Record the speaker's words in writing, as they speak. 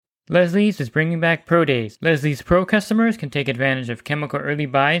Leslie's is bringing back Pro Days. Leslie's Pro customers can take advantage of chemical early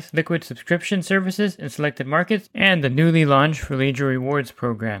buys, liquid subscription services in selected markets, and the newly launched Leisure Rewards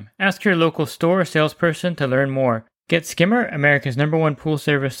program. Ask your local store or salesperson to learn more. Get Skimmer, America's #1 pool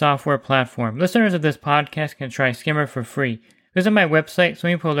service software platform. Listeners of this podcast can try Skimmer for free. Visit my website,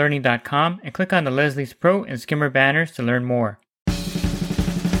 swimmingpoollearning.com, and click on the Leslie's Pro and Skimmer banners to learn more. The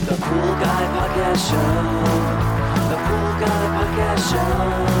Pool Guy Podcast Show. The Pool Guy Podcast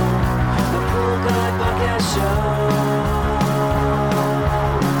Show. The Pool Guy Podcast Show.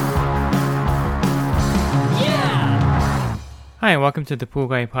 Yeah! Hi, and welcome to the Pool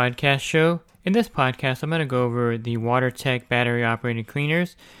Guy Podcast Show. In this podcast, I'm going to go over the WaterTech battery-operated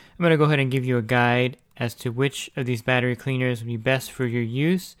cleaners. I'm going to go ahead and give you a guide as to which of these battery cleaners would be best for your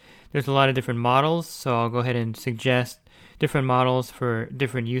use. There's a lot of different models, so I'll go ahead and suggest different models for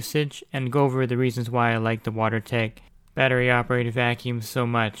different usage and go over the reasons why I like the WaterTech battery-operated vacuums so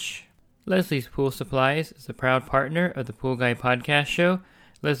much. Leslie's Pool Supplies is a proud partner of the Pool Guy Podcast Show.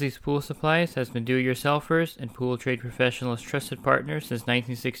 Leslie's Pool Supplies has been do-it-yourselfers and pool trade professionals' trusted partner since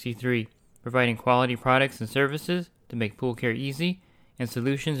 1963, providing quality products and services to make pool care easy and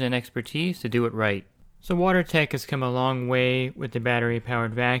solutions and expertise to do it right. So WaterTech has come a long way with the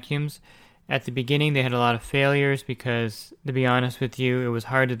battery-powered vacuums. At the beginning, they had a lot of failures because, to be honest with you, it was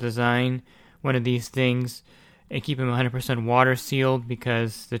hard to design one of these things and keep them 100% water sealed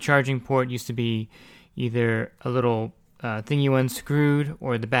because the charging port used to be either a little thing you unscrewed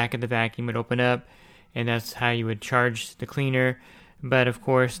or the back of the vacuum would open up, and that's how you would charge the cleaner. But of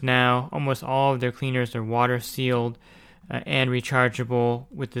course now almost all of their cleaners are water sealed and rechargeable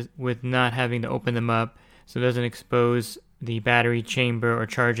with not having to open them up, so it doesn't expose the battery chamber or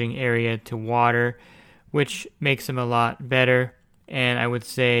charging area to water, which makes them a lot better. And I would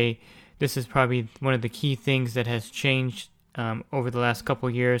say this is probably one of the key things that has changed over the last couple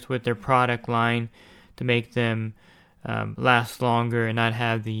years with their product line to make them last longer and not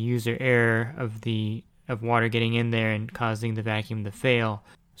have the user error of water getting in there and causing the vacuum to fail.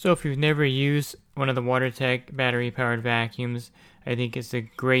 So if you've never used one of the WaterTech battery-powered vacuums, I think it's a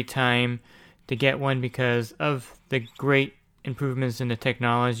great time to get one because of the great improvements in the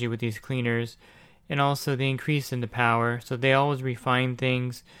technology with these cleaners and also the increase in the power. So they always refine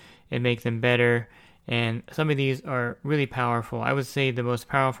things and make them better, and some of these are really powerful. I would say the most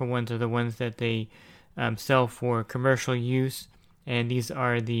powerful ones are the ones that they sell for commercial use, and these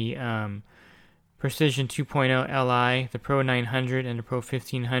are the Precision 2.0 Li, the Pro 900, and the Pro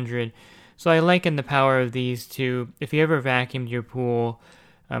 1500. So I liken the power of these to, if you ever vacuumed your pool,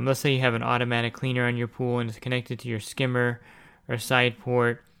 let's say you have an automatic cleaner on your pool and it's connected to your skimmer or side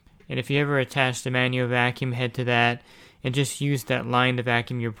port, and if you ever attach the manual vacuum head to that and just use that line to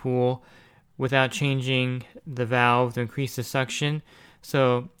vacuum your pool without changing the valve to increase the suction.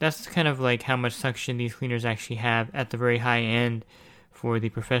 So that's kind of like how much suction these cleaners actually have at the very high end for the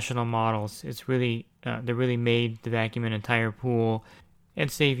professional models. It's really, they're really made to vacuum an entire pool and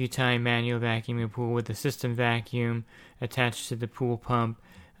save you time manual vacuuming a pool with a system vacuum attached to the pool pump.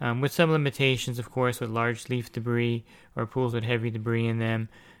 With some limitations, of course, with large leaf debris or pools with heavy debris in them.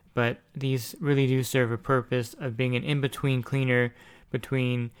 But these really do serve a purpose of being an in-between cleaner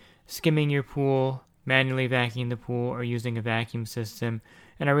between skimming your pool, manually vacuuming the pool, or using a vacuum system.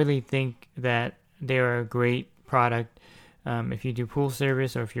 And I really think that they are a great product if you do pool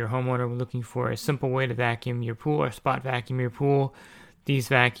service or if you're a homeowner looking for a simple way to vacuum your pool or spot vacuum your pool. These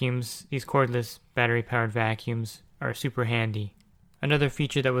vacuums, these cordless battery-powered vacuums, are super handy. Another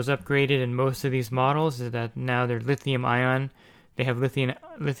feature that was upgraded in most of these models is that now they're lithium-ion. They have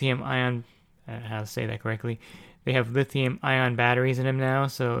lithium-ion, how to say that correctly. They have lithium-ion batteries in them now,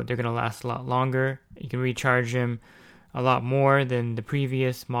 so they're going to last a lot longer. You can recharge them a lot more than the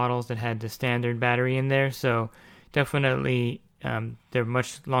previous models that had the standard battery in there, so definitely they're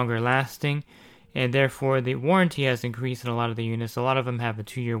much longer lasting, and therefore the warranty has increased in a lot of the units. A lot of them have a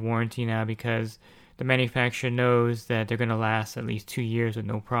 2-year warranty now because the manufacturer knows that they're going to last at least 2 years with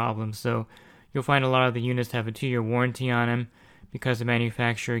no problem. So you'll find a lot of the units have a 2-year warranty on them because the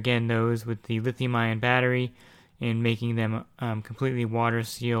manufacturer, again, knows with the lithium-ion battery and making them completely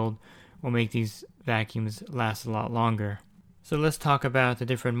water-sealed will make these vacuums last a lot longer. So let's talk about the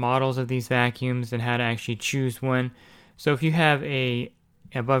different models of these vacuums and how to actually choose one. So if you have a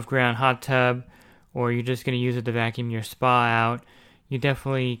above-ground hot tub or you're just going to use it to vacuum your spa out, you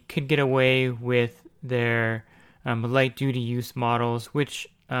definitely could get away with their light-duty use models, which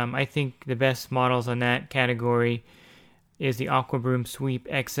I think the best models on that category is the AquaBroom Sweep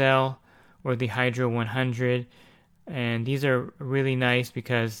XL or the Hydro 100. And these are really nice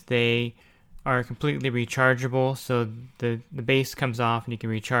because they are completely rechargeable, so the base comes off and you can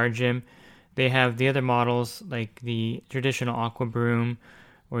recharge them. They have the other models like the traditional Aqua Broom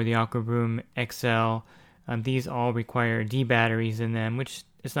or the Aqua Broom XL. These all require D batteries in them, which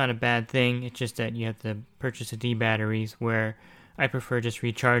is not a bad thing. It's just that you have to purchase the D batteries, where I prefer just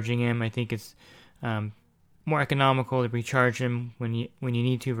recharging them. I think it's more economical to recharge them when you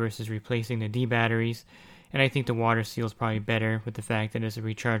need to versus replacing the D batteries. And I think the water seal is probably better with the fact that it's a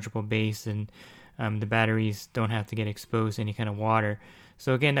rechargeable base and the batteries don't have to get exposed to any kind of water.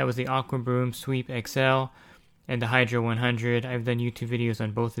 So again, that was the Aqua Broom Sweep XL and the Hydro 100. I've done YouTube videos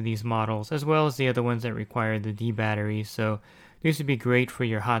on both of these models, as well as the other ones that require the D batteries. So these would be great for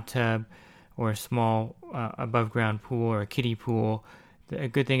your hot tub or a small above ground pool or a kiddie pool. A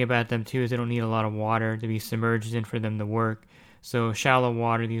good thing about them too is they don't need a lot of water to be submerged in for them to work. So shallow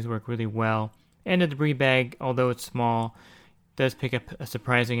water, these work really well. And the debris bag, although it's small, does pick up a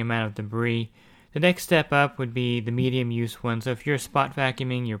surprising amount of debris. The next step up would be the medium use one. So if you're spot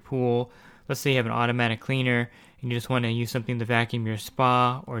vacuuming your pool, let's say you have an automatic cleaner and you just want to use something to vacuum your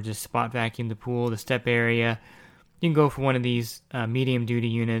spa or just spot vacuum the pool, the step area, you can go for one of these medium duty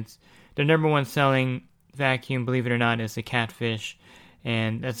units. Their number one selling vacuum, believe it or not, is the Catfish.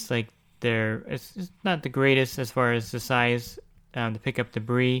 And that's like it's not the greatest as far as the size to pick up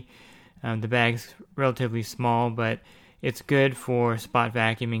debris. The bag's relatively small, but it's good for spot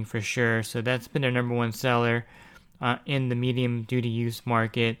vacuuming for sure. So that's been their number one seller in the medium duty use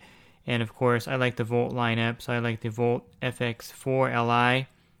market. And of course, I like the Volt lineup. So I like the Volt FX4 Li,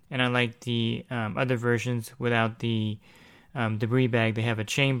 and I like the other versions without the debris bag. They have a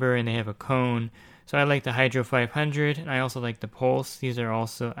chamber and they have a cone. So I like the Hydro 500, and I also like the Pulse.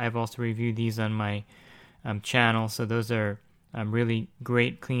 I've also reviewed these on my channel. So those are really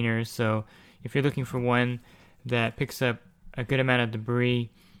great cleaners. So if you're looking for one that picks up a good amount of debris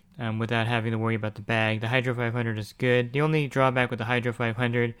without having to worry about the bag, the Hydro 500 is good. The only drawback with the Hydro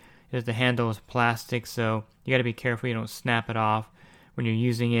 500 is the handle is plastic, so you got to be careful you don't snap it off when you're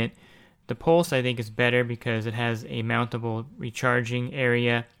using it. The Pulse, I think, is better because it has a mountable recharging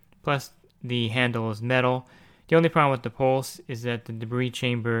area, plus the handle is metal. The only problem with the Pulse is that the debris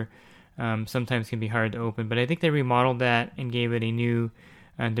chamber sometimes can be hard to open, but I think they remodeled that and gave it a new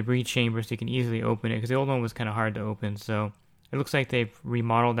debris chamber so you can easily open it, because the old one was kind of hard to open. So it looks like they've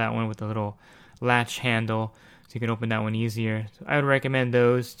remodeled that one with a little latch handle so you can open that one easier. So I would recommend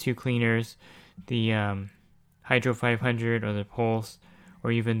those two cleaners, the Hydro 500 or the Pulse,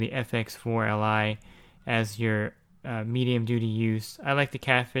 or even the FX4 Li as your medium duty use. I like the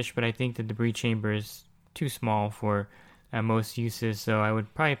Catfish, but I think the debris chamber is too small for most uses, so I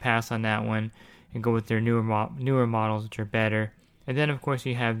would probably pass on that one and go with their newer models, which are better. And then of course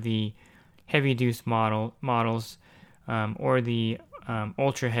you have the heavy deuce models or the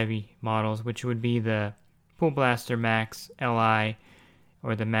ultra heavy models, which would be the Pool Blaster Max Li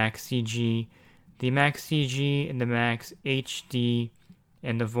or the Max CG. The Max CG and the Max HD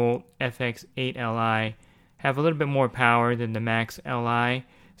and the Volt FX8 Li have a little bit more power than the Max Li,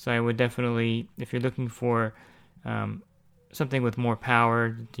 so I would definitely, if you're looking for something with more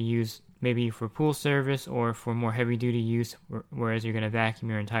power to use maybe for pool service or for more heavy duty use, whereas you're going to vacuum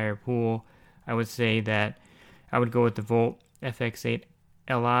your entire pool, I would say that I would go with the Volt FX8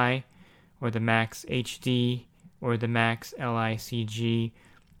 Li or the Max HD or the Max Li CG.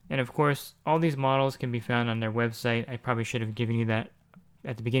 And of course, all these models can be found on their website. I probably should have given you that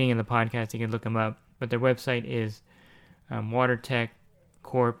at the beginning of the podcast. You can look them up. But their website is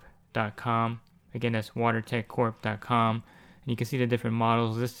watertechcorp.com. Again, that's watertechcorp.com. And you can see the different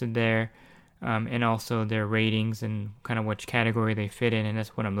models listed there, and also their ratings and kind of which category they fit in. And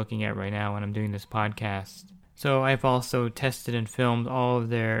that's what I'm looking at right now when I'm doing this podcast. So I've also tested and filmed all of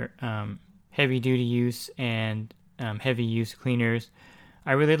their heavy duty use and heavy use cleaners.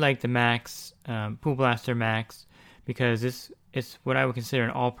 I really like the Max, Pool Blaster Max, because it's what I would consider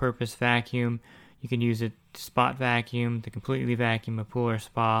an all-purpose vacuum. You can use it to spot vacuum, to completely vacuum a pool or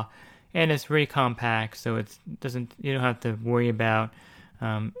spa, and it's very compact, so you don't have to worry about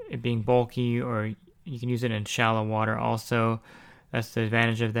it being bulky, or you can use it in shallow water also. That's the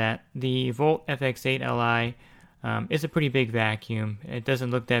advantage of that. The Volt FX8 Li is a pretty big vacuum. It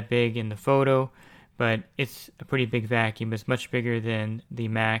doesn't look that big in the photo, but it's a pretty big vacuum. It's much bigger than the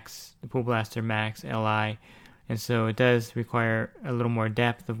Pool Blaster Max Li, and so it does require a little more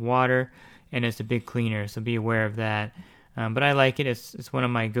depth of water, and it's a big cleaner, so be aware of that. But I like it. It's one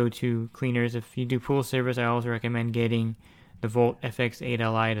of my go-to cleaners. If you do pool service, I always recommend getting the Volt FX8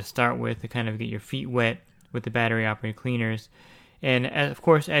 Li to start with, to kind of get your feet wet with the battery-operated cleaners. And of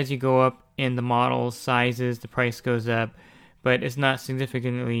course, as you go up in the models, sizes, the price goes up. but it's not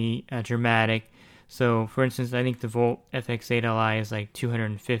significantly dramatic. So, for instance, I think the Volt FX8 Li is like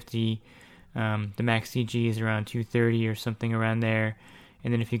 250. The Max CG is around 230 or something around there.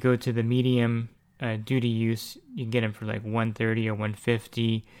 And then if you go to the medium duty use, you can get them for like 130 or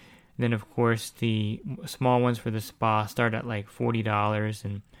 150. And then, of course, the small ones for the spa start at like $40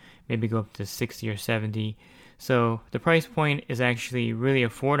 and maybe go up to 60 or 70. So the price point is actually really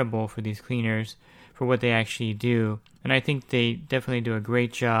affordable for these cleaners for what they actually do. And I think they definitely do a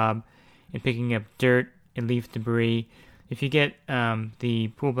great job in picking up dirt and leaf debris. If you get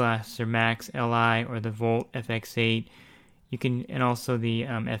the Pool Blaster Max Li or the Volt FX8, you can, and also the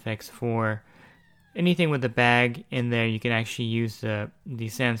FX4, anything with a bag in there, you can actually use the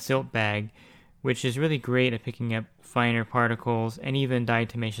sand silt bag, which is really great at picking up finer particles and even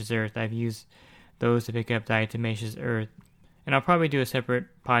diatomaceous earth. I've used those to pick up diatomaceous earth. And I'll probably do a separate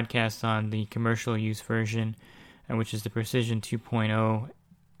podcast on the commercial use version, which is the Precision 2.0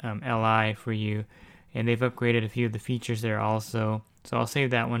 Li for you. And they've upgraded a few of the features there also. So I'll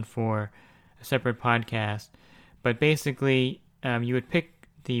save that one for a separate podcast. But basically, you would pick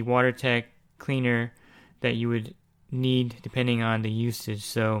the WaterTech cleaner that you would need depending on the usage.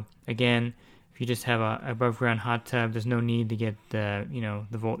 So again, if you just have a above ground hot tub, there's no need to get the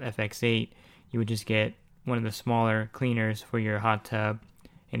Volt FX8. You would just get one of the smaller cleaners for your hot tub.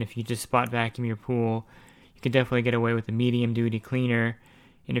 And if you just spot vacuum your pool, you can definitely get away with a medium duty cleaner.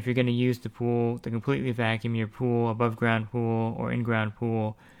 And if you're going to use the pool to completely vacuum your pool, above ground pool or in ground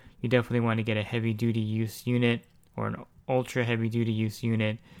pool, you definitely want to get a heavy duty use unit or an ultra heavy duty use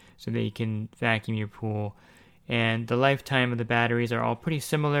unit so that you can vacuum your pool. And the lifetime of the batteries are all pretty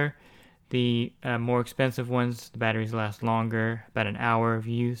similar. The more expensive ones, the batteries last longer, about an hour of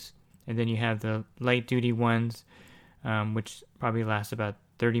use. And then you have the light duty ones, which probably last about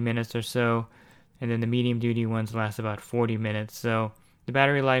 30 minutes or so. And then the medium duty ones last about 40 minutes. So the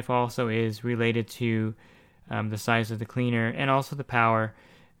battery life also is related to the size of the cleaner and also the power.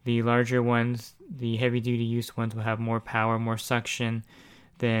 The larger ones, the heavy duty use ones, will have more power, more suction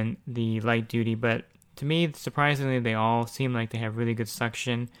than the light duty. But to me, surprisingly, they all seem like they have really good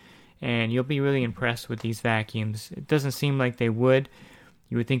suction, and you'll be really impressed with these vacuums. It doesn't seem like they would.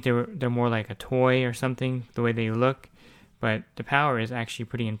 You would think they're more like a toy or something, the way they look, but the power is actually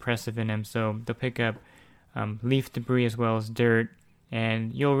pretty impressive in them. So they'll pick up leaf debris as well as dirt,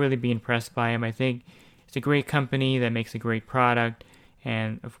 and you'll really be impressed by them. I think it's a great company that makes a great product,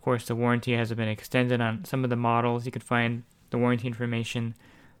 and of course the warranty has been extended on some of the models. You can find the warranty information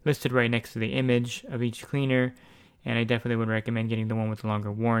listed right next to the image of each cleaner, and I definitely would recommend getting the one with the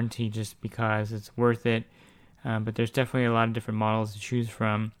longer warranty just because it's worth it. But there's definitely a lot of different models to choose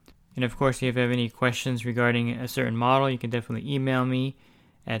from. And of course, if you have any questions regarding a certain model, you can definitely email me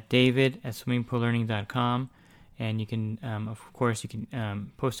at david@swimmingpoollearning.com. And you can,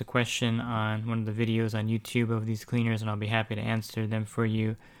 post a question on one of the videos on YouTube of these cleaners, and I'll be happy to answer them for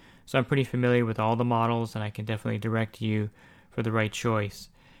you. So I'm pretty familiar with all the models, and I can definitely direct you for the right choice.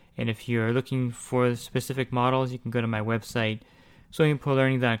 And if you're looking for specific models, you can go to my website,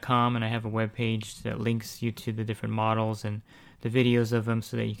 swimmingpoollearning.com, and I have a web page that links you to the different models and the videos of them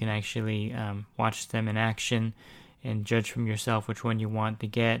so that you can actually watch them in action and judge from yourself which one you want to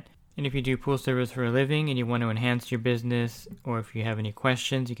get. And if you do pool service for a living and you want to enhance your business, or if you have any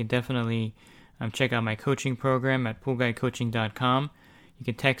questions, you can definitely check out my coaching program at poolguycoaching.com. You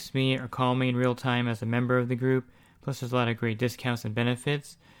can text me or call me in real time as a member of the group. Plus, there's a lot of great discounts and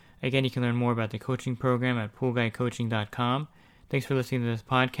benefits. Again, you can learn more about the coaching program at poolguycoaching.com. Thanks for listening to this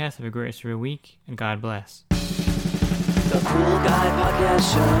podcast. Have a great rest of your week, and God bless. The Pool Guy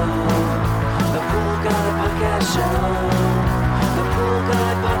Podcast Show. The Pool Guy Podcast Show. The Pool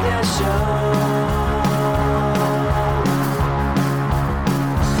Guy Podcast Show.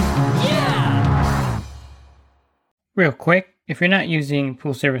 Yeah! Real quick, if you're not using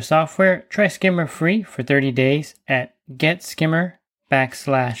pool service software, try Skimmer free for 30 days at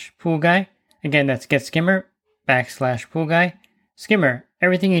getskimmer.com/poolguy. Again, that's getskimmer.com/poolguy. Skimmer,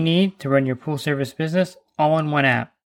 everything you need to run your pool service business all in one app.